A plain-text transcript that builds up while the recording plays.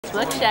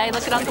Look, Shay,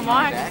 look at Uncle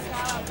Mark.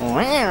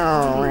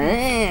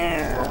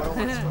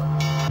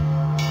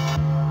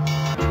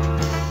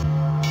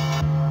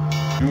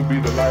 You'll be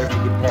the life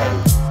of the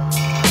party.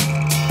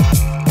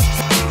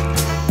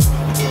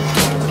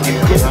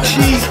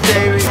 Cheese,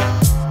 baby.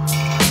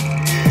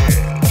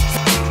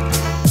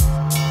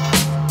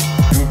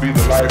 You'll be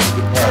the life of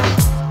the party.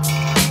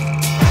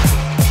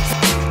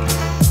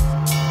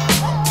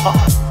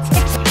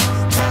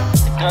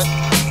 Are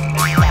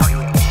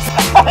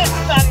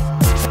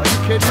you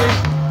kidding me?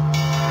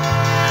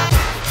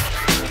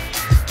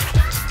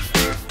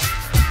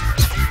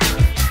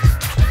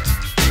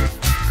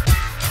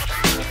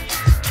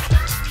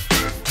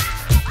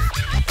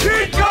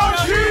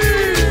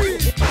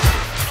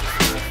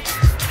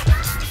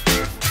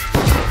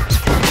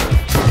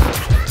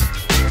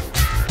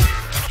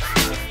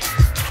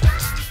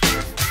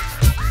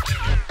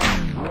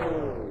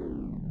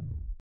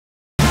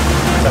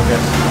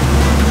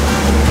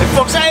 Hey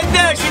folks, how you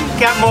doing?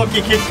 Got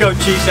Marky Kid Coach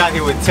Cheese out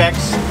here with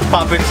Tex.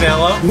 Pop in, say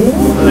hello.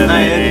 How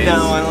you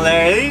doing,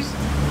 ladies?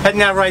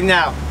 Heading out right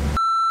now.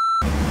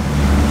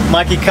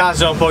 Mikey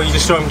Cazzo, boy, you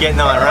just saw him getting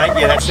on, right?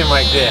 Yeah, that's him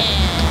right there.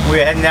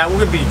 We're heading out.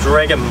 We're gonna be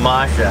dragging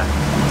Masha.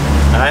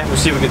 Alright, we'll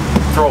see if we can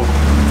throw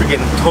freaking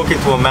hook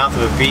into a mouth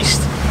of a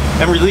beast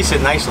and release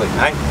it nicely,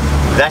 alright?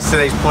 That's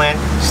today's plan.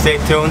 Stay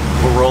tuned.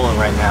 We're rolling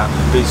right now.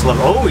 Please love.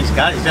 Oh, he's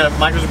got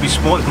Michael's gonna be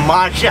sporting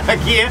Masha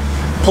here.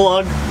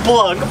 Plug,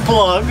 plug,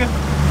 plug.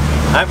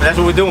 Alright, but that's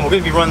what we're doing. We're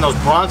going to be running those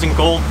bronze and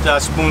gold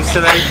spoons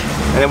today,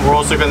 and then we're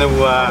also going to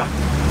we're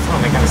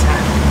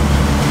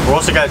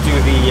also going to do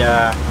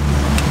the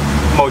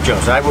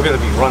mojos. Alright, we're going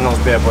to be running those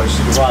bad boys.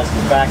 See the rods in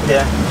the back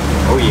there?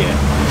 Oh yeah.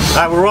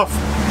 Alright, we're off.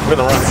 We're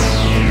going to run.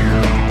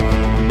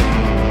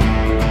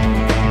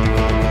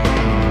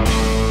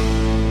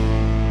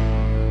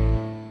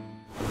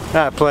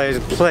 Alright, players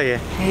and player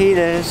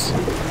haters.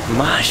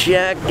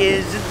 Masha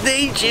is a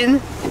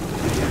legion.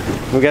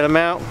 We got him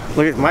out.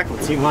 Look at Michael,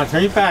 Team Masha.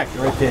 Turn your back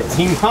right there.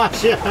 Team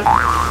Masha.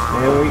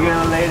 There we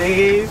go,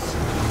 ladies.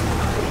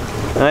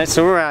 Alright,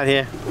 so we're out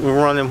here.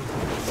 We're running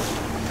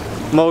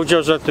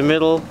mojos up the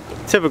middle.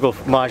 Typical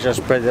Masha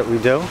spread that we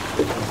do.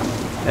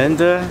 And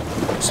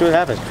see what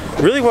happens.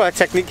 Really what our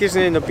technique is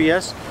in the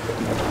BS,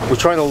 we're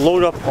trying to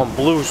load up on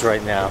blues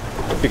right now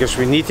because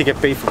we need to get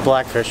bait for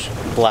blackfish.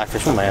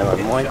 Blackfish,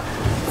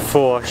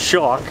 for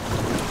shark.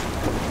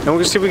 And we're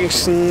going to see if we can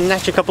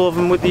snatch a couple of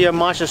them with the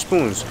Masha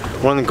spoons.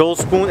 One the gold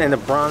spoon and the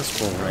bronze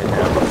spoon right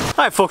now.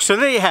 Alright folks, so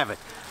there you have it.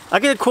 I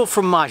get a call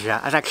from Masha.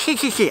 I was like,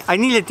 hey, I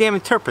need a damn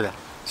interpreter.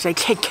 She's like,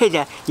 hey kid,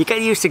 you got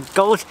to use the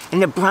gold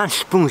and the bronze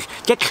spoons.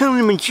 They're killing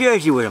them in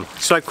Jersey with them.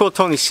 So I called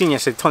Tony Sr. I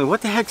said, Tony,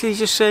 what the heck did he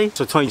just say?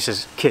 So Tony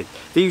says, kid,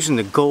 they're using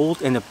the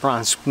gold and the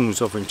bronze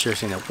spoons over in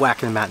Jersey and they're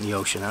whacking them out in the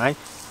ocean, alright?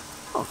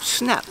 Oh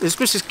snap, there's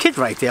Mrs. Kidd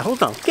right there.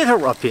 Hold on, get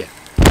her up here.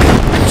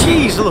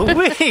 Jeez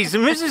Louise,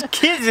 Mrs.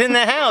 Kidd's in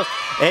the house,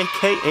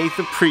 a.k.a.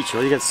 the preacher.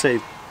 What do you got to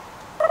say?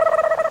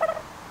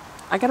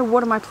 I gotta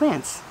water my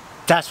plants.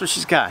 That's what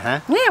she's got, huh?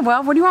 Yeah,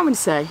 well, what do you want me to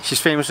say?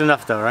 She's famous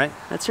enough though, right?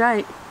 That's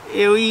right.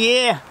 Oh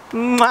yeah,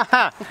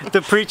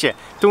 the preacher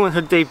doing her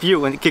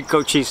debut in the Kid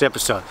Coach Cheese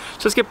episode.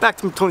 So let's get back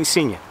to Tony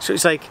Sr. So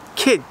he's like,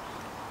 kid,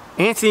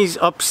 Anthony's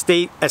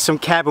upstate at some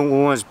cabin with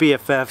one of his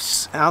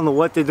BFFs. I don't know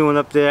what they're doing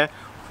up there.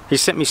 He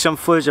sent me some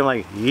footage. I'm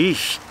like,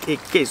 yeesh,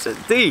 it's a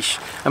dish.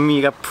 I mean,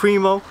 you got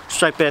Primo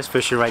striped bass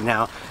fishing right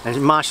now,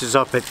 and Masha's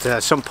up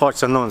at some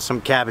parts unknown, some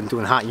cabin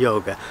doing hot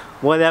yoga.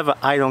 Whatever,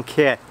 I don't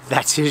care.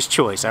 That's his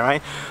choice, all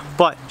right?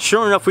 But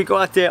sure enough, we go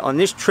out there on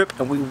this trip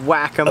and we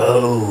whack them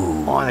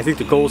on, I think,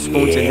 the gold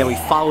spoons, and then we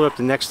follow up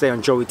the next day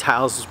on Joey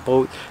Tiles'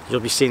 boat. You'll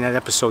be seeing that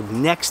episode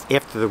next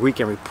after the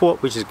weekend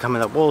report, which is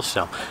coming up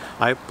also. All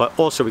right? But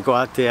also, we go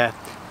out there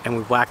and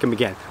we whack them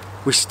again.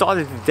 We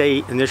started the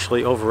day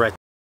initially over at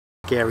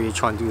area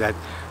trying to do that,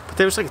 but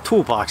there was like a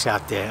toolbox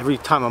out there. Every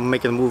time I'm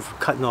making a move,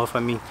 cutting off, I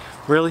mean,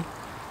 really?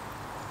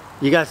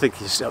 You gotta think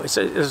so. It's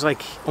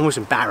like almost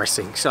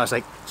embarrassing. So I was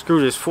like,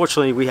 screw this.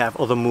 Fortunately, we have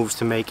other moves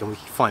to make and we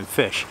can find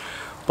fish.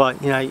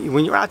 But you know,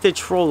 when you're out there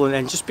trolling,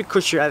 and just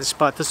because you're at a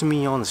spot doesn't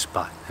mean you're on the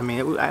spot. I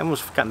mean, I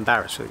almost got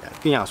embarrassed with that,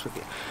 to be honest with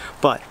you.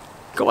 But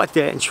go out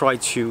there and try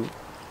to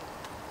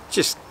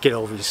just get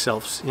over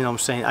yourselves. You know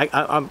what I'm saying?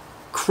 I'm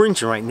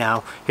cringing right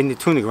now in the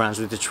tuning grounds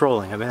with the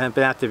trolling. I mean, I've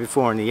been out there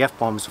before and the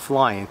F-bombs are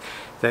flying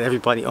that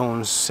everybody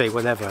owns, say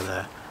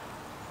whatever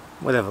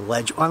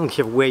ledge. I don't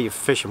care where you're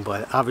fishing,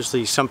 but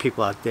obviously some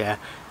people out there,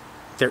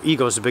 their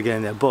egos are bigger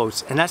than their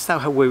boats, and that's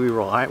not how way we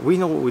roll. All right, we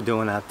know what we're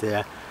doing out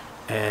there,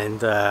 and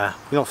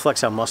we don't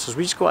flex our muscles.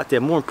 We just go out there.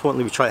 More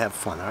importantly, we try to have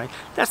fun. All right,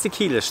 that's the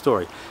key to the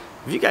story.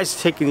 If you guys are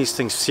taking these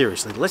things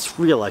seriously, let's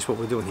realize what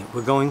we're doing here.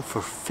 We're going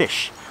for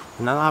fish.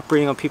 We're not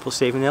operating on people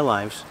saving their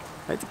lives,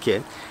 right? The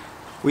kid.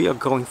 We are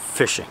going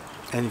fishing.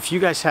 And if you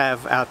guys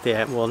have out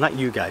there, well, not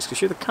you guys,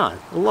 because you're the con.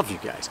 I love you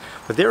guys.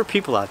 But there are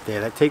people out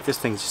there that take this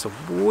thing just a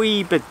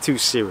wee bit too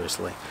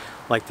seriously.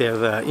 Like they're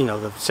the, you know,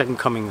 the second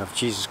coming of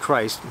Jesus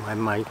Christ,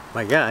 my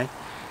guy.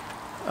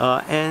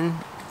 And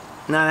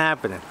not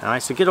happening. All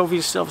right, so get over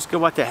yourselves,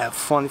 go out there, have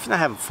fun. If you're not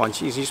having fun,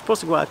 geez, you're supposed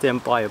to go out there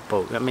and buy a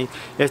boat. I mean,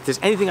 if there's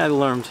anything I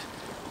learned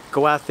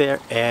Go out there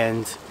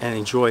and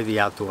enjoy the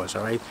outdoors,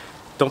 all right?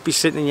 Don't be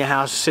sitting in your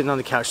house, sitting on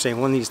the couch saying,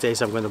 one of these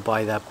days I'm going to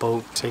buy that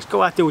boat.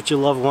 Go out there with your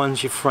loved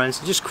ones, your friends,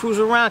 and just cruise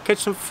around, catch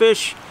some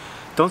fish.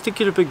 Don't think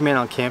you're the big man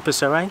on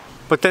campus, all right?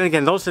 But then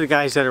again, those are the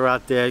guys that are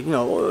out there, you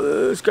know,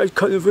 oh, this guy's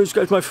cutting the fish, this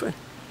guy's my friend.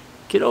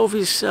 Get over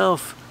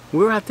yourself.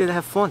 We're out there to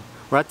have fun.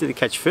 We're out there to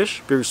catch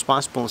fish, be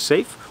responsible and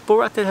safe, but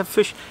we're out there to have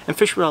fish and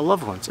fish with our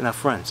loved ones and our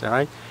friends, all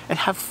right? And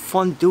have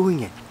fun doing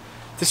it.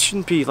 This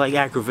shouldn't be like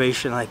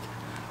aggravation, like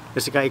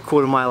there's a guy a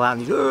quarter mile out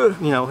and he's,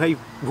 you know, hey,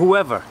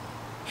 whoever.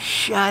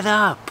 Shut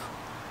up.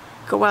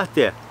 Go out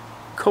there.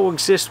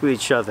 Coexist with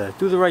each other.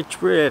 Do the right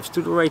drifts.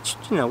 Do the right,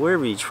 you know,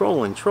 wherever you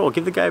troll.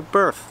 Give the guy a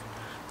berth.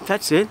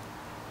 That's it.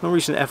 No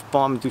reason to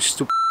F-bomb and do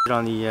stupid shit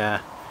on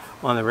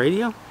the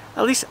radio.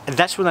 At least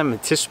that's what I'm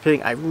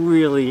anticipating. I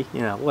really,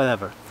 you know,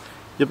 whatever.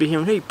 You'll be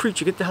hearing, hey,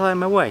 preacher, get the hell out of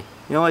my way.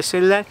 You know what I say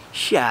to that?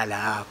 Shut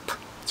up.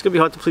 It's going to be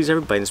hard to please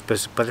everybody in this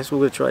business, but that's what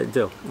we're going to try to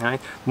do. All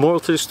right? Moral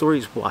to the story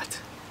is what?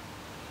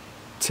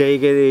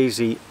 Take it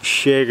easy.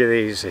 Shake it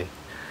easy.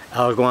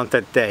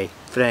 Aguantate.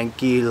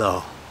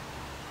 Tranquilo.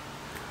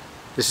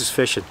 This is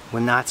fishing. We're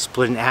not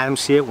splitting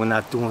atoms here. We're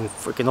not doing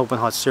freaking open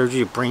heart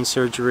surgery or brain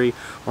surgery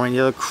or any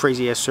other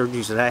crazy ass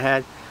surgeries that I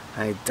had.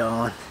 I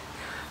don't.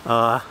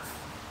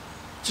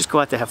 Just go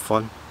out there, have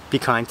fun. Be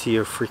kind to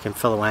your freaking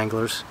fellow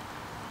anglers.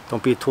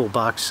 Don't be a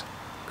toolbox.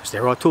 Because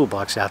there are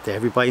toolbox out there.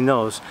 Everybody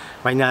knows.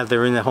 Right now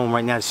they're in their home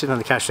right now. They're sitting on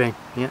the couch saying,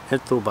 yeah,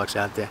 there's a toolbox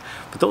out there.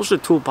 But those are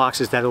the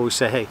toolboxes that always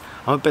say, hey,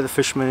 I'm a better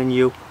fisherman than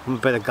you. I'm a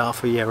better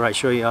golfer. Yeah, right.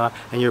 Sure you are.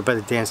 And you're a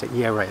better dancer.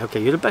 Yeah, right. Okay,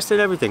 you're the best at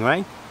everything,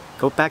 right?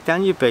 Go back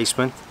down to your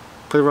basement.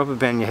 Put a rubber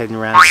band in your head and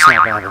around and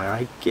snap out of there,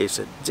 right? Give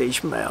a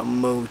dish,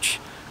 mooch.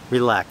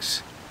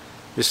 Relax.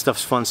 This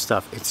stuff's fun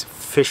stuff. It's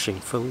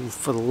fishing. For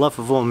the love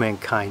of all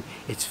mankind,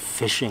 it's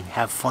fishing.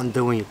 Have fun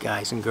doing it,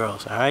 guys and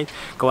girls, all right?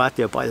 Go out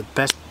there, buy the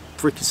best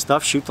freaking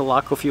stuff, shoot the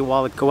lock off your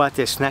wallet, go out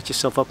there, snatch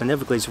yourself up in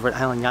Everglades over at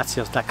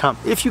islandyachtsales.com.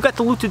 If you got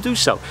the loot to do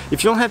so.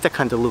 If you don't have that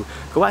kind of loot,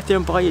 go out there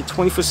and buy your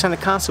 24 center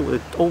console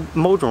with an old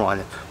motor on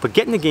it. But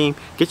get in the game,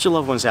 get your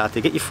loved ones out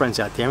there, get your friends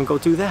out there and go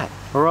do that.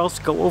 Or else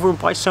go over and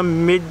buy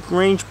some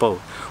mid-range boat.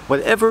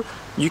 Whatever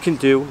you can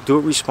do it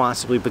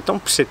responsibly, but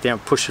don't sit there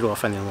and push it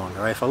off any longer.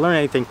 Right? If I learn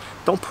anything,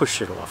 don't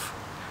push it off.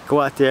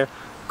 Go out there,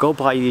 go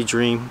buy your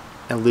dream,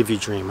 and live your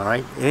dream, all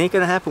right? It ain't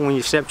gonna happen when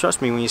you're 70,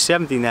 trust me, when you're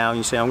 70 now and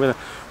you say,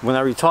 when I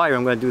retire,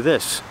 I'm gonna do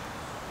this.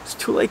 It's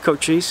too late,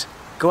 coaches.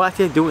 Go out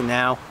there, do it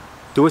now.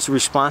 Do it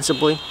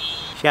responsibly.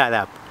 Shut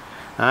up,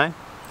 all right?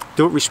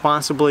 Do it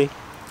responsibly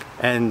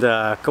and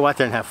go out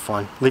there and have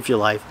fun. Live your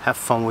life, have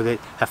fun with it.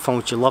 Have fun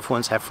with your loved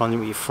ones, have fun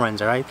with your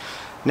friends, all right?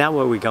 Now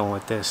where are we going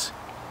with this?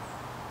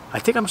 I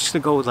think I'm just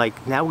gonna go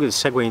like, now we're gonna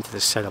segue into the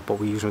setup, what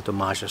we're using with the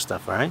Majah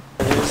stuff, all right?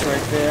 It is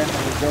right there.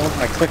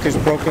 My clicker's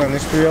broken on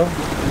this reel.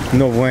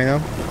 No bueno.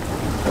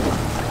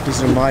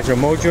 These are Majah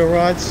Mojo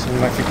rods and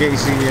my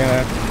Fugazi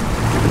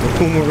the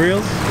Puma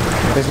reels.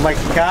 There's Mike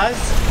Kaz.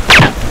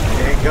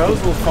 There he goes.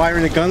 We're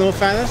firing the gun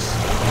off at us.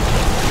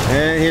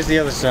 And here's the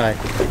other side.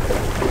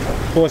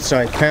 Port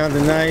side,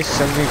 pounding nice,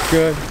 everything's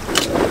good.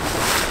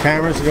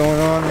 Cameras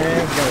going on there.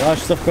 We've got a lot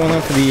of stuff going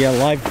on for the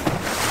live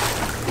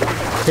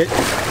hit.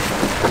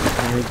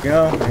 There you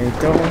go. How you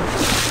doing?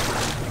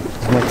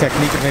 It's my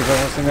technique if anybody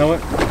wants to know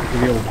it.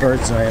 Give you a little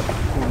bird's eye.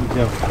 What we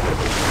do.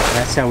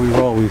 That's how we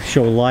roll. We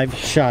show live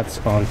shots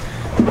on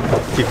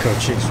Gecko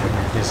Chase right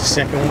now. Here's the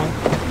second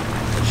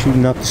one.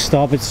 Shooting up the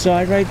starboard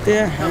side right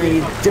there. How are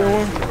you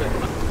doing?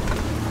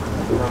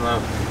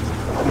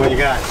 What you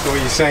got? So what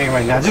are you saying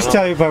right now? Just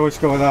tell everybody what's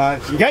going on.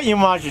 You got your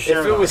Majah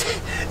shirt on.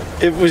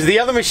 If it was the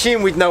other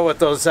machine, we'd know what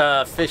those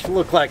fish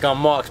look like on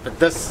marks, but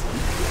this...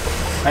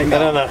 I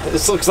don't know.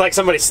 This looks like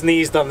somebody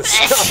sneezed on the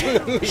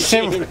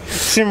machine.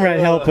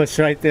 Simrad, help us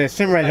right there.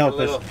 Simrad, help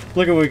us.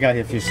 Look at what we got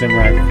here for you,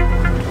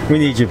 Simrad. We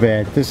need you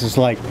bad. This is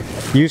like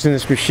using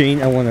this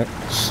machine. I want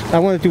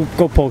to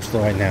go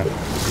postal right now.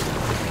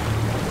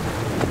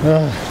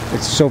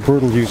 It's so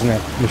brutal using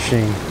that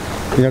machine.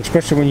 You know,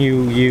 especially when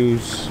you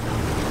use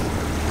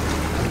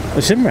a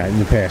Simrad in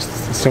the past.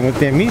 It's so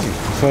damn easy.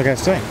 That's all I gotta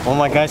say. All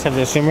my guys have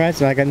their Simrads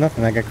and I got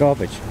nothing. I got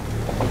garbage.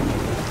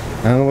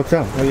 I don't know what's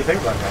up. What do you think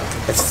about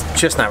that? It's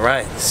just not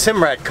right.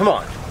 Simrad, come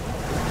on.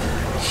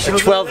 A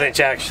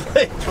 12-inch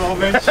actually.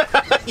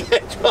 12-inch? Yeah,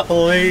 12.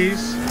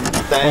 Please.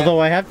 Although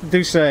I have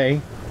to say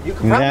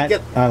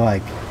that I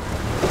like.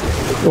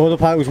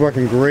 Autopilot was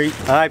working great.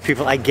 Alright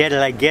people, I get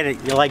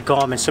it. You like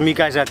Garmin. Some of you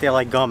guys out there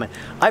like Garmin.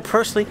 I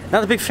personally,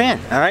 not a big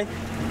fan, alright?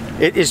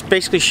 It is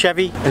basically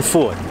Chevy and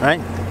Ford, right?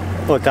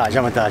 Or Dodge,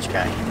 I'm a Dodge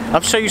guy.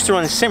 I'm so used to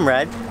running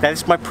Simrad that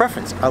it's my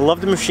preference. I love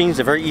the machines,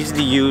 they're very easy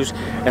to use,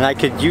 and I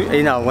could use,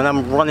 you know, when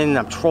I'm running,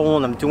 I'm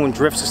trolling, I'm doing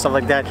drifts and stuff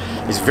like that,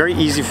 it's very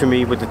easy for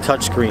me with the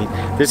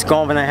touchscreen. This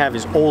Garmin I have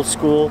is old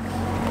school,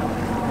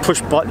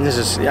 push button,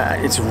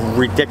 it's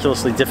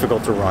ridiculously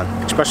difficult to run,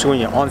 especially when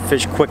you're on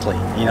fish quickly.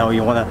 You know,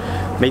 you want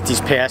to make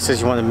these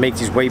passes, you want to make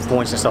these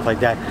waypoints and stuff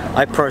like that.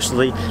 I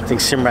personally think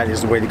Simrad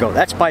is the way to go.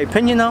 That's my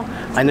opinion though.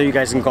 I know you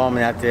guys in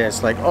Garmin out there,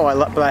 it's like, oh,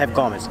 but I have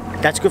Garmin's.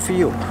 That's good for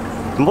you.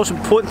 The most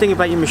important thing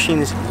about your machine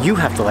is you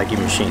have to like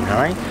your machine,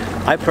 all right?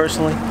 I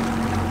personally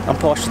I'm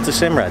partial to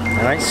Simrad,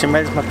 alright?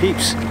 Simrad is my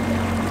peeps.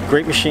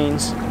 Great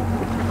machines.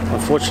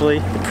 Unfortunately,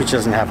 the preacher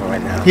doesn't have it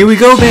right now. Here we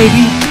go,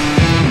 baby.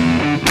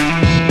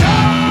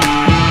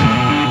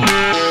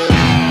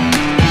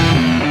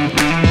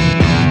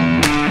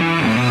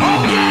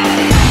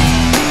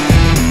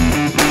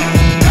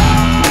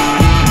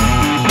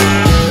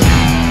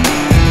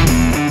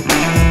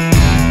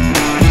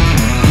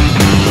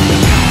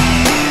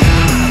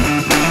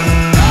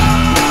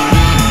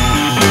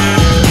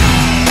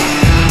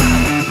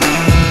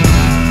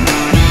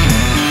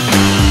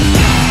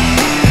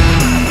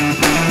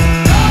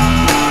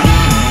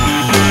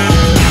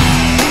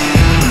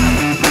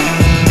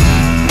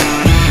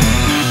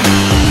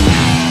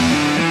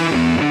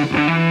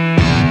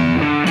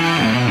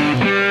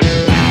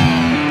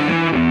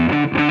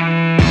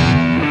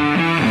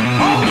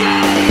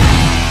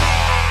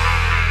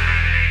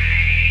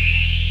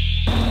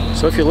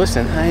 So if you're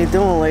listening, how you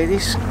doing,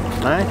 ladies?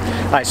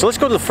 Alright, so let's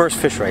go to the first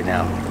fish right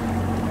now.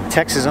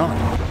 Tex is on.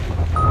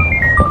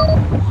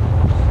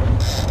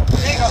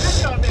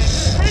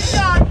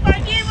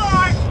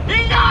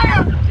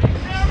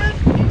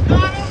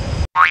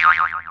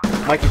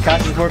 Mikey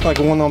Koch is working like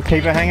a one-on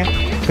paper hanger.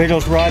 Play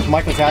those rods.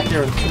 Michael's out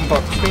there in 2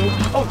 bucks too.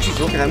 Oh, jeez,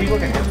 looking at me,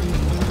 looking at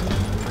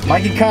me.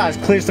 Mikey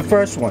Koch clears the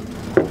first one.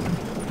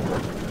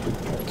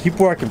 Keep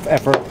working,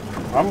 effort.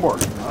 I'm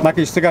working.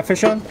 Michael, you still got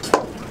fish on?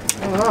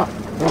 I don't know.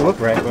 Don't look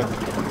right, but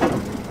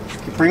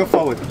bring it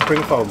forward.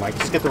 Bring it forward, Mike.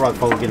 Just get the rod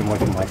forward. Get him away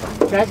from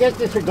Michael. Can I get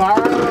the cigar?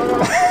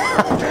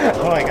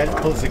 Oh, I got to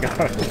pull the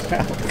cigar.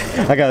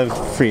 I got a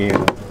free.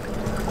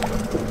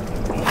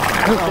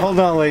 Hold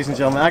on, ladies and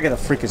gentlemen. I got a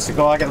freaking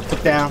cigar. I got to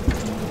put down.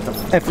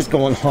 What the F is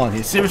going on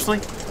here? Seriously?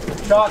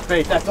 Shark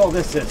bait. That's all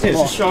this is. It's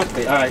a shark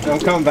bait. All right,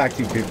 I'm coming back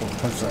to you people.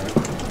 I'm sorry.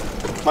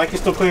 Mike is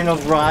still clearing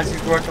those rods.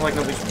 He's working like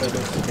nobody's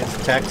business.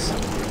 It's Tex. I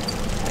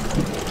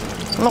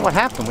don't know what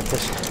happened with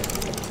this.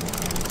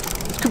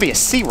 This could be a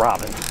sea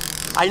robin.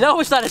 I know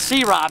it's not a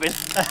sea robin.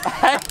 You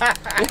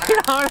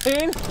know what I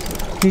mean?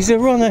 He's a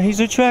runner.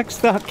 He's a track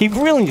star. Keep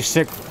reeling, you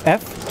sick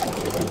F.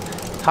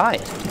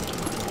 Tired.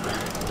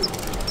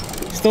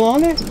 Still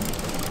on there?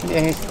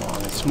 Yeah, he's still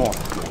on. It's small.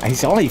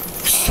 He's only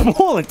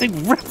small. I think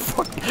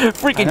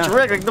freaking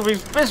drag like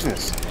nobody's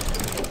business.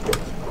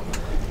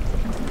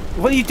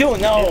 What are you doing?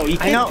 No, you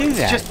can't do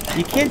that.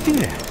 You can't do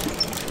that.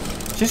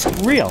 Just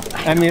real.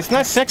 I mean, it's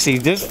not sexy.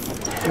 Just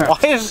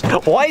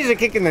why is it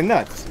kicking the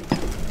nuts?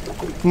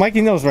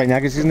 Mikey knows right now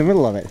because he's in the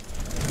middle of it.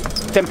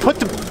 Then put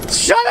the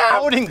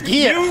boat in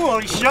gear. You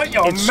will shut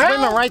your It's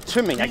swimming right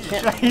to me. I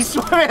can't. He's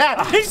swimming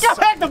out. He's got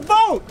back the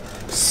boat.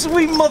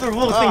 Sweet mother of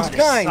all things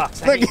kind.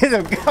 Look at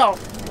him go.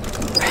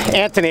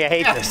 Anthony, I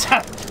hate this.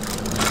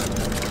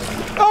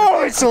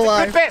 Oh, it's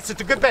alive. Good bass. It's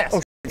a good bass.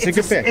 Oh, it's a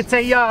good fish. It's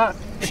a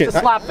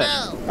slop fish.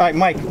 All right,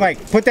 Mike,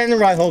 put that in the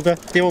rod holder.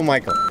 Deal with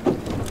Michael.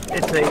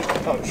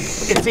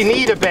 It's an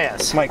eater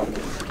bass. Mike.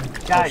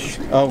 Guys.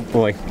 Oh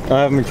boy,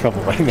 I'm in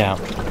trouble right now.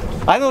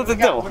 I don't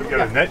know what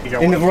to do.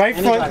 In the right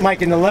front,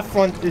 Mike. In the left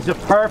front is a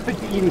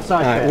perfect eating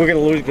size. All right, we're gonna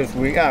lose this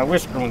week. We're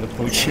screwing the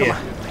pooch here.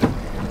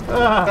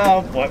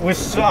 Oh boy,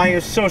 I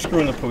am so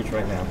screwing the pooch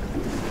right now.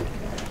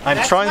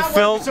 I'm trying to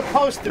film.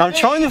 I'm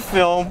trying to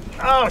film.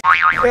 Oh,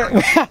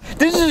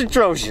 this is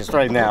atrocious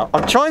right now.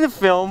 I'm trying to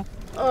film.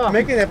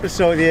 Make an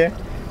episode here.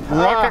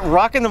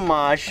 Rocking the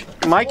mosh.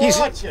 Mikey's.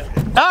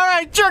 All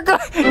right,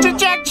 the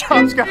Jack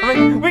Chop's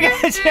coming. We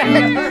got a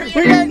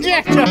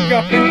Jack Chop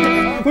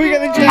coming. We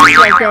got a Jack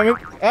Chop coming.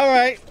 All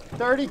right.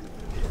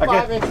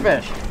 35-inch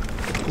fish.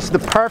 This is the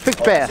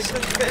perfect bass.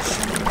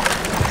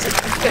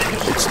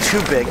 It's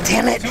too big.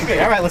 Damn it. Too big.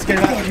 All right, let's get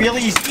it out.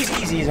 Really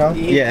easy, huh?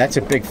 Yeah, that's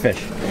a big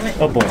fish.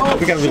 Oh boy,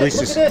 we gotta release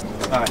this.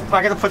 All right,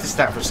 I gotta put this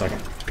down for a second.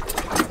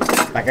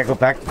 I gotta go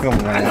back to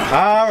filming right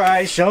now. All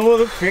right, show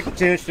the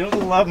picture, show the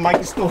love.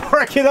 Mike's still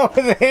working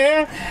over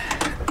there.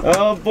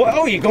 Oh boy,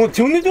 oh, you going to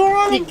tune the door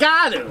on him? You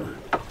got to.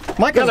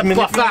 Michael's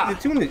manipulating the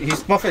tune.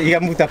 He's buffing. You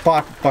gotta move that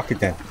bucket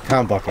then,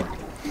 pound bucket.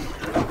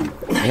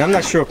 And I'm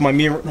not sure if my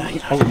mirror.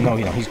 Oh no,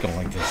 he's going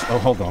like this. Oh,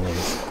 hold on,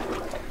 ladies.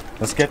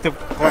 Let's get the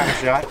glamour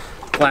shot.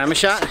 Glamour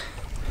shot.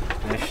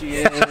 There she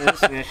is.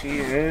 There she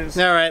is.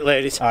 All right,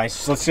 ladies. All right,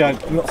 so let's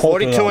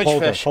 42-inch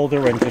fish. Hold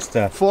her and just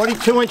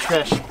 42-inch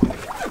fish.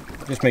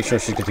 Just make sure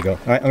she's good to go. All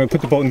right, I'm gonna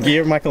put the boat in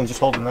gear, Michael, and just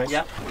hold it nice.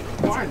 Yep.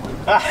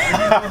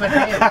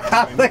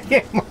 Look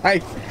at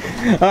Mike.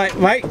 All right,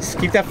 Mike,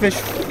 keep that fish.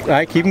 All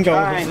right, keep him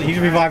going. He's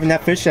reviving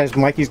that fish as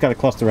Mikey's got a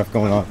cluster F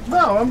going on.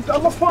 No, I'm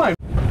fine.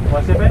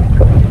 What's it, babe?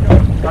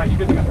 All right, you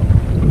good to go.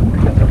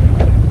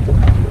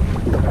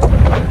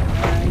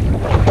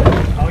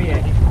 Oh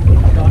yeah.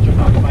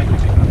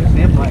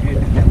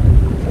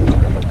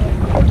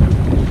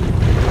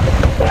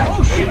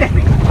 Oh shit!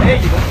 There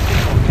you go.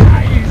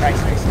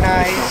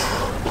 Nice.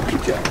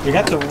 We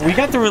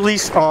got the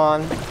release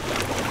on.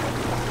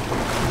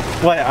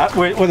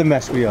 What a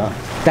mess we are.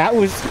 That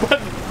was.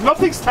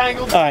 Nothing's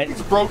tangled. All right.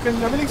 Nothing's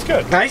broken. Everything's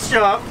good. Nice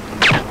job.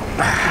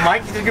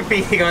 Mike took a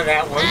beating on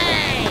that one.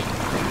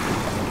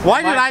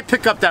 Why did I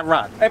pick up that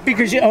rod?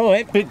 Because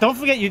but don't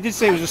forget you did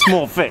say it was a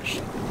small fish.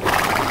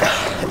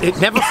 It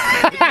never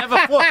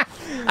fought.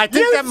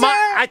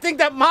 I think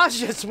that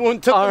Masha spoon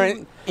took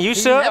him. You,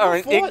 sir, are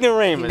an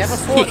ignoramus. Never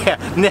fought.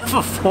 Yeah,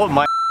 never fought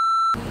my.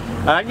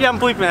 Yeah, I'm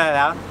bleeping that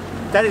out.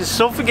 That is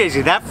so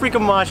fugazi. That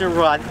freaking Martian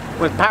rod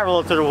went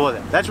parallel to the water.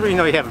 That's where you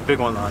know you have a big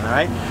one on, all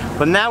right?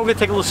 But now we're gonna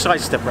take a little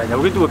side step right now.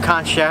 We're gonna do a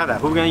con shout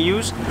out. Who we're gonna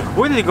use?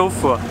 We're gonna go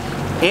for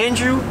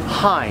Andrew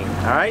Hine,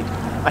 all right?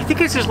 I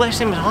think it's his last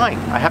name is Hine.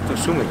 I have to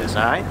assume it is,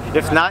 all right?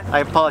 If not, I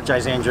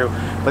apologize, Andrew.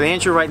 But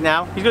Andrew right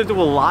now, he's gonna do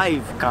a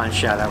live con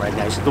shout out right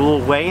now. He's gonna do a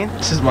little weigh-in.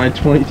 This is my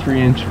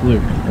 23-inch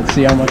fluke. Let's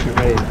see how much it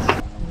weighs.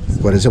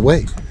 What does it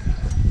weigh?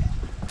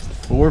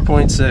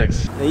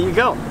 4.6. There you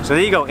go. So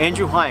there you go,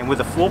 Andrew Hine with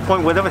a 4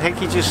 point, whatever the heck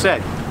he just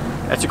said.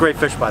 That's a great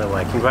fish, by the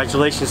way.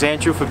 Congratulations,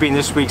 Andrew, for being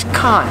this week's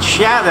con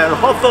shout out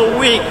of the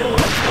week.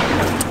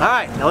 All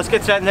right, now let's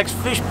get to that next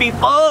fish beat.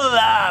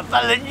 Hola,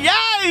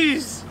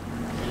 apologize.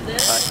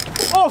 Right.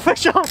 Oh,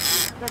 fish on!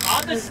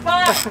 On the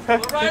spot! We're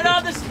right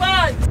on the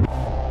spot!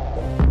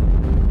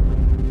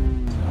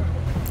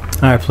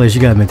 Alright, players, you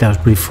gotta admit that was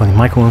pretty funny.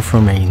 Michael went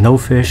from a no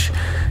fish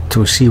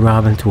to a sea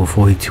robin to a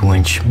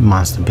 42-inch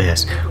monster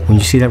bass. When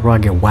you see that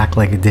rod get whacked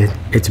like it did,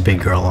 it's a big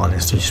girl on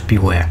it, so just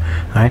beware.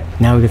 Alright,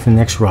 now we get to the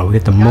next rod. We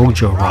get the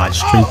Mojo rod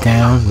straight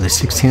down with a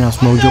 16-ounce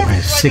Mojo and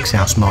a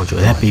 6-ounce Mojo.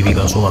 That baby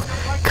goes off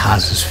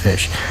Kaz's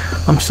fish.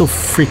 I'm still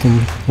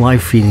freaking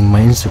live feeding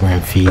my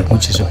Instagram feed,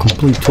 which is a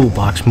complete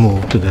toolbox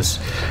move to this.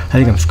 I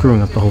think I'm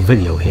screwing up the whole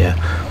video here.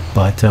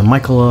 But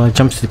Michael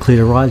jumps to clear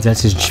the rods. That's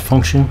his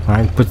function. All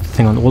right, put the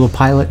thing on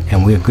autopilot,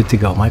 and we're good to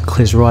go. Michael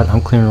clears the rod. I'm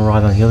clearing the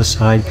rod on the other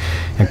side,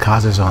 and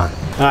Kaz is on.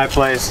 All right,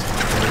 players.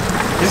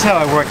 This is how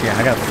I work here.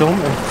 I got to film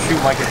and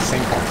shoot Mike at the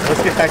same time.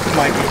 Let's get back to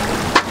Mikey.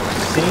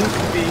 Seems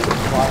to be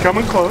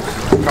coming close.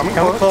 Coming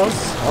close.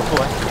 Oh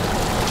boy.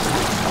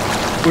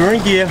 We're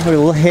in gear. We're a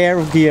little hair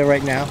of gear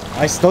right now.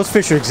 Those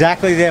fish are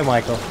exactly there,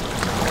 Michael.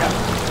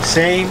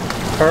 Same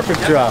perfect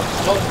job.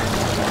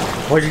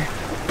 What'd you?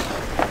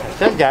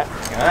 Said that.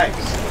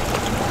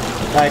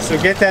 Nice. Alright, so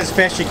get that as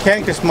fast as you can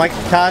because Mike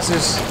Kaz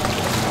is.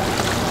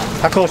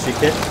 How close you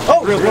kid?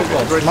 Oh, real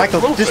close.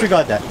 Michael,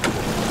 disregard that.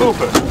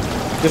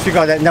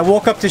 Disregard that. Now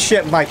walk up to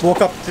ship, Mike.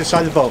 Walk up to the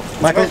side of the boat.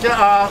 Michael.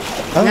 I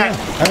don't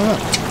know.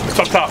 It's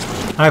up top.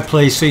 Alright,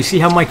 please. So you see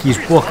how Mikey's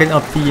walking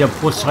up the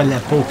port side of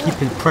that boat,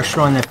 keeping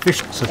pressure on that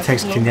fish so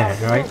Tex can get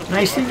it, alright?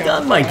 Nicely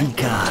done, Mikey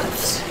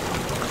Kaz.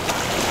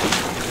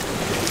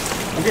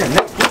 Again,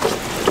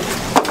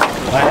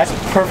 alright, that's a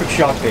perfect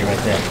shark bait right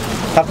there.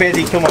 How bad did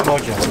he kill my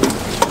Mojo?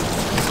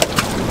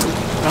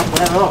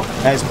 Not at all.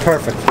 That is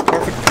perfect.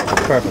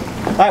 Perfect.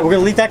 Alright, we're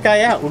gonna leave that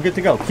guy out. We're good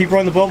to go. Keep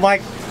running the boat,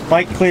 Mike.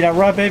 Mike, clear that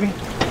rod, baby.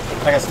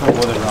 I got some more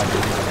water rod.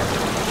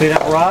 Clear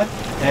that rod,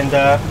 and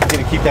we're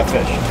gonna keep that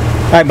fish.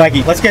 Alright,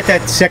 Mikey, let's get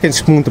that second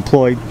spoon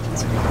deployed.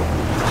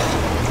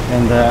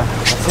 And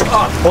that's it.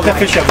 Hold that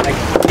fish up, Mike.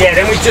 Yeah,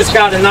 then we just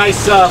got a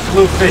nice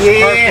bluefish.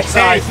 Perfect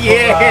size.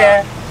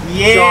 Yeah.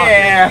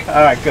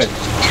 All right, good.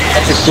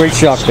 That's a great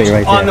shark bait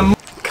right there. On the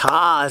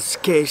Kaz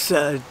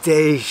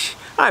quesadilla.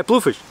 All right,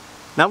 bluefish.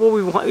 Not what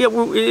we want. Yeah,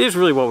 it is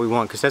really what we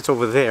want because that's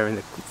over there in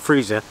the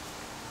freezer,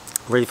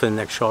 ready for the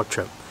next shark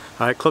trip.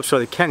 All right, Club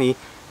Soda Kenny.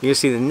 You'll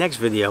see the next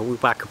video. We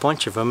whack a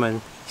bunch of them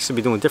and he's gonna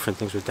be doing different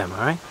things with them. All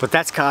right. But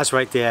that's Kaz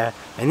right there.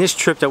 And this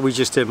trip that we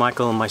just did,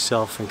 Michael and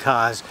myself and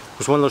Kaz,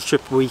 was one of those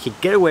trips where you could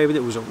get away with it.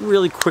 It was a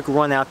really quick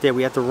run out there.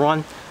 We had to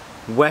run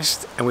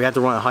west and we had to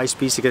run at high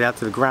speeds to get out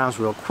to the grounds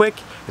real quick,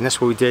 and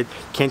that's what we did.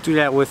 Can't do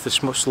that with the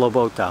slow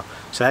boat though,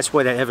 so that's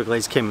why that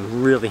Everglades came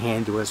in really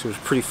handy to us. It was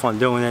pretty fun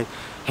doing it,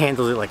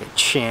 handled it like a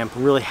champ.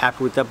 Really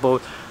happy with that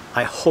boat.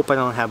 I hope I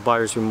don't have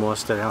buyer's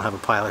remorse that I don't have a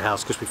pilot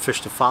house because we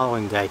fished the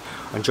following day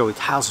on Joey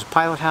House's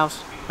pilot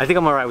house. I think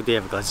I'm alright with the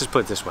Everglades, let's put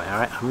it this way.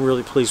 Alright, I'm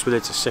really pleased with it.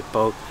 It's a sick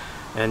boat,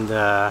 and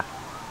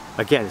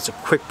again, it's a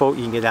quick boat.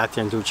 You can get out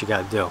there and do what you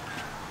gotta do.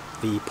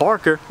 The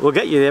Parker will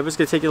get you there, but it's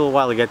going to take you a little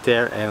while to get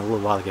there and a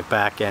little while to get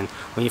back. And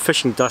when you're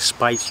fishing dust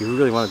spites, you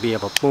really want to be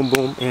able to boom,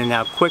 boom, in and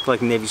out quick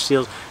like Navy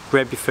SEALs.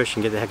 Grab your fish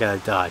and get the heck out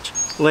of Dodge.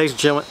 Ladies and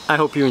gentlemen, I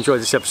hope you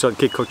enjoyed this episode of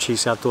Kid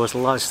Cochise Outdoors. A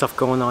lot of stuff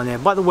going on there.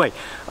 By the way,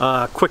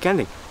 quick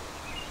ending.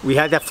 We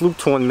had that fluke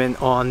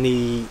tournament on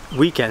the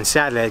weekend,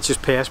 Saturday. It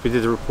just passed. We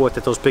did a report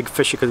that those big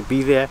fish are going to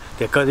be there.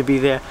 They're going to be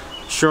there.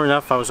 Sure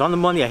enough, I was on the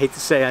money. I hate to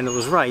say I know it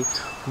was right.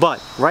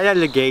 But right out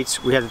of the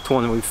gates, we had a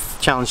tournament.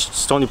 We challenged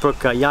Stony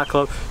Brook Yacht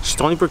Club.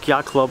 Stony Brook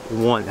Yacht Club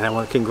won. And I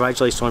want to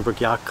congratulate Stony Brook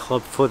Yacht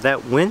Club for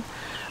that win.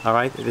 All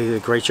right, they did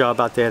a great job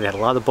out there. They had a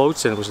lot of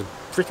boats, and it was a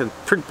freaking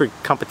pretty big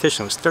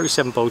competition. It was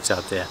 37 boats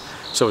out there.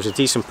 So it was a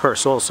decent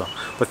purse also.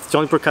 But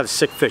Stony Brook got a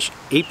sick fish,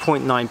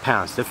 8.9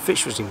 pounds. The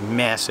fish was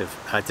massive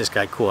that this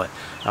guy caught.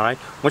 All right,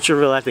 once you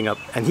reel that thing up,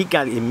 and he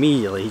got it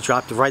immediately. He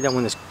dropped it right out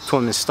when this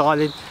tournament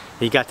started.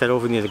 He got that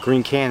over near the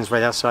green cans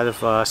right outside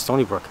of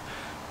Stony Brook.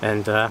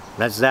 And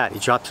that's that. He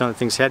dropped it on the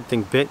thing's head,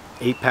 thing bit,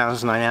 8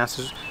 pounds, 9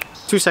 ounces.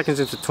 2 seconds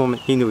into the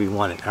tournament, he knew he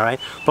won it, all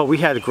right? But we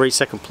had a great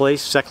second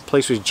place. Second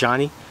place was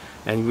Johnny,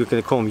 and we're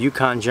gonna call him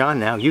Yukon John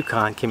now.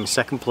 Yukon came in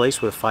second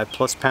place with a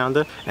 5+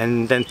 pounder.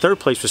 And then third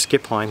place was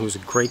Skip Hine, who's a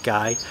great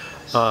guy.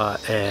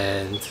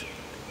 And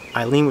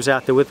Eileen was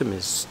out there with him,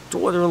 his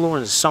daughter-in-law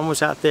and his son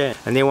was out there,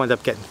 and they wound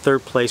up getting 3rd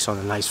place on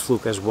a nice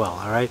fluke as well,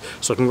 all right?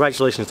 So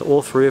congratulations to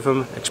all 3 of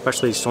them,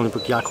 especially Stony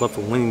Brook Yacht Club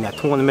for winning that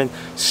tournament.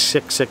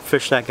 Sick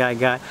fish that guy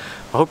got.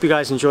 I hope you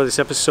guys enjoy this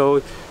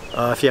episode.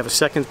 If you have a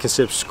second,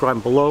 consider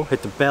subscribing below,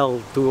 hit the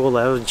bell, do all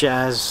that other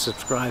jazz,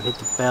 subscribe, hit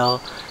the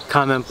bell,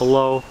 comment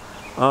below,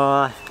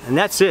 and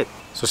that's it.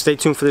 So stay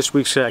tuned for this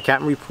week's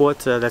Captain Report.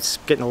 That's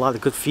getting a lot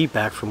of good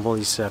feedback from all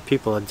these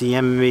people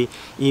DMing me,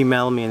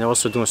 emailing me, and they're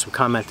also doing some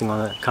commenting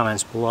on the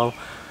comments below.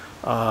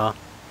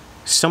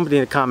 Somebody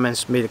in the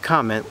comments made a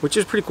comment, which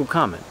is a pretty cool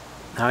comment.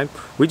 All right,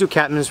 we do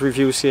Captain's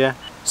reviews here.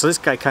 So this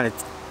guy kind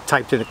of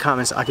typed in the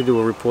comments, I could do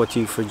a report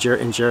to you for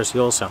in Jersey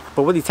also.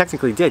 But what he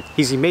technically did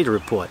is he made a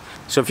report.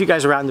 So if you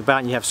guys are out and about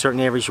and you have certain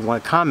areas you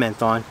want to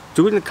comment on,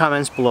 do it in the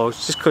comments below.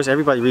 Just because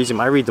everybody reads them,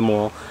 I read them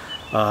all.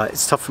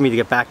 It's tough for me to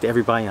get back to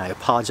everybody, and I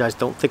apologize.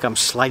 Don't think I'm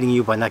slighting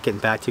you by not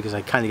getting back to you, because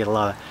I kind of get a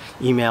lot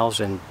of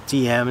emails and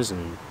DMs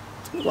and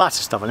lots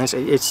of stuff. And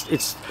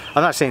it's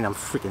I'm not saying I'm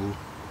freaking,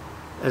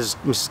 as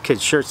Mrs.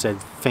 Kidd's shirt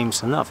said,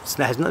 famous enough.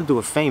 It has nothing to do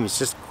with fame. It's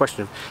just a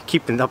question of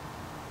keeping up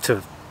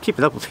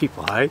with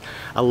people, all right?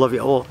 I love you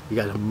all. You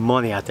guys are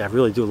money out there. I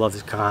really do love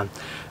this con.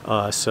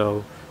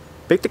 So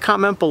make the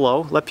comment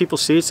below. Let people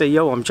see it. Say,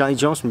 yo, I'm Johnny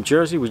Jones from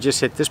Jersey. We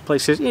just hit this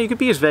place. You know, you could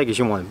be as vague as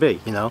you want to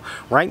be, you know.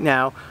 Right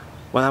now,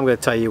 what I'm going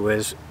to tell you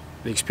is,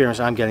 the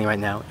experience I'm getting right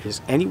now is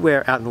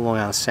anywhere out in the Long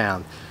Island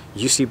Sound,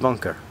 you see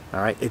bunker,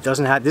 all right? It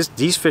doesn't have,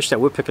 these fish that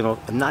we're picking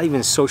up are not even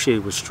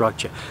associated with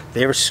structure.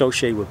 They're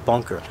associated with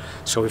bunker.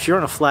 So if you're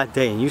on a flat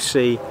day and you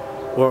see,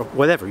 or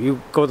whatever,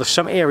 you go to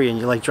some area and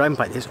you're like driving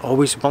by, there's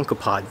always a bunker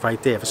pod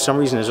right there. For some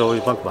reason, there's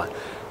always a bunker pod.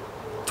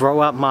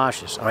 Throw out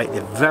marshes, all right?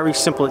 They're very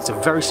simple. It's a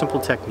very simple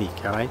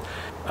technique, all right?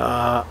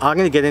 I'm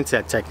going to get into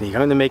that technique.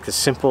 I'm going to make the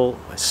simple,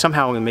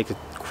 somehow I'm going to make a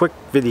quick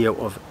video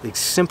of the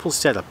simple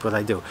setup, what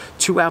I do.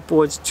 2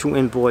 outboards, 2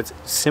 inboards,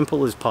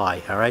 simple as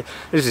pie, all right?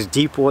 This is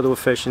deep water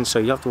fishing, so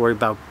you don't have to worry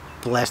about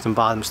blasting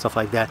bottom, stuff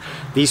like that.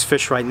 These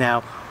fish right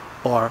now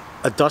are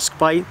a dusk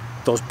bite.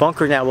 Those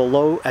bunker now are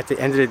low. At the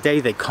end of the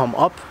day, they come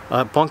up.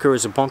 Bunker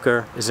is one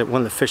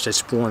of the fish that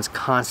spawns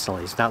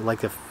constantly. It's not like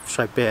the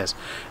striped bass.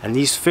 And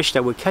these fish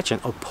that we're catching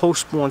are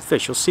post-spawn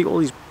fish. You'll see all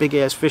these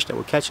big-ass fish that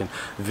we're catching,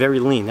 very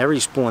lean. They're already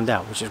spawned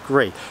out, which is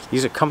great.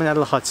 These are coming out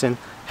of the Hudson,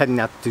 heading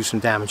out to do some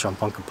damage on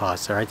bunker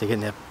pods, all right? They're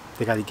getting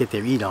they got to get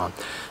their eat on.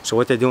 So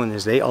what they're doing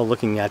is they are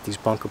looking at these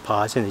bunker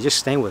pods, and they're just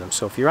staying with them.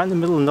 So if you're out in the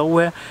middle of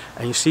nowhere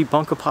and you see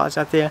bunker pods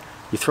out there,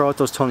 you throw out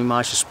those Tony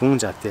Marshall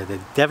spoons out there. They're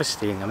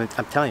devastating. I mean,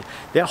 I'm telling you,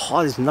 they're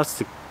hard as nuts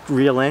to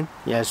reel in,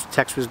 yeah, as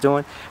Tex was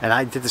doing, and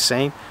I did the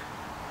same.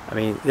 I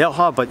mean, they're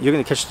hard, but you're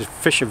going to catch the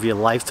fish of your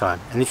lifetime.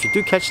 And if you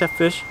do catch that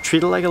fish,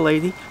 treat it like a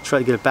lady, try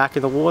to get it back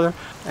in the water,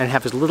 and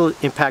have as little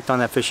impact on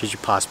that fish as you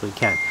possibly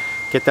can.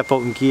 Get that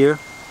boat in gear,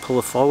 pull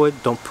it forward,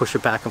 don't push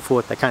it back and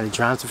forth. That kind of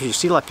drowns the fish. You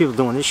see a lot of people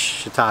doing this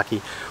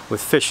shiitake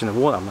with fish in the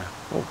water. I'm like,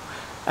 oh.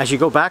 As you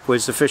go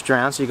backwards, the fish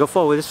drowns. So you go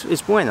forward,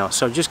 it's bueno.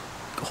 So just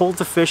hold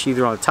the fish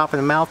either on the top of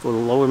the mouth or the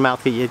lower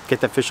mouth.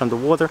 Get that fish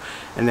underwater,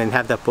 and then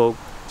have that boat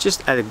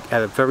just at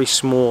a very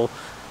small,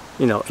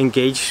 you know,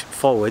 engage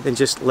forward, and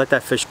just let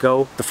that fish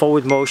go. The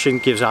forward motion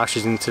gives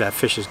oxygen to that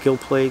fish's gill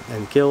plate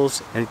and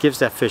gills, and it gives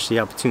that fish the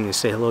opportunity to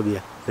say hello to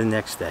you the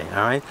next day,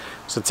 all right?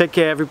 So take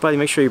care, everybody.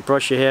 Make sure you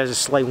brush your hair. There's a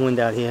slight wind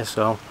out here,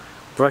 so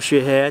brush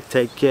your hair.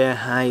 Take care.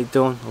 How you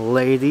doing,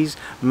 ladies?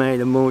 May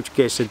the moon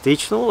get a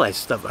ditch and all that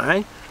stuff, all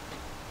right?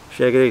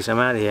 Shake it easy. I'm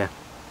out of here.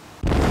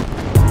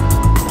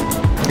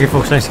 Hey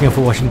folks, thanks again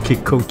for watching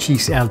Kid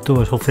Cochise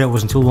Outdoors. Hopefully that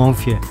wasn't too long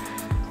for you.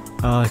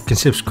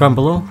 Consider subscribing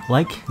below,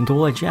 like, and do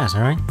all that jazz,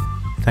 alright?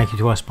 Thank you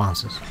to our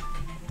sponsors.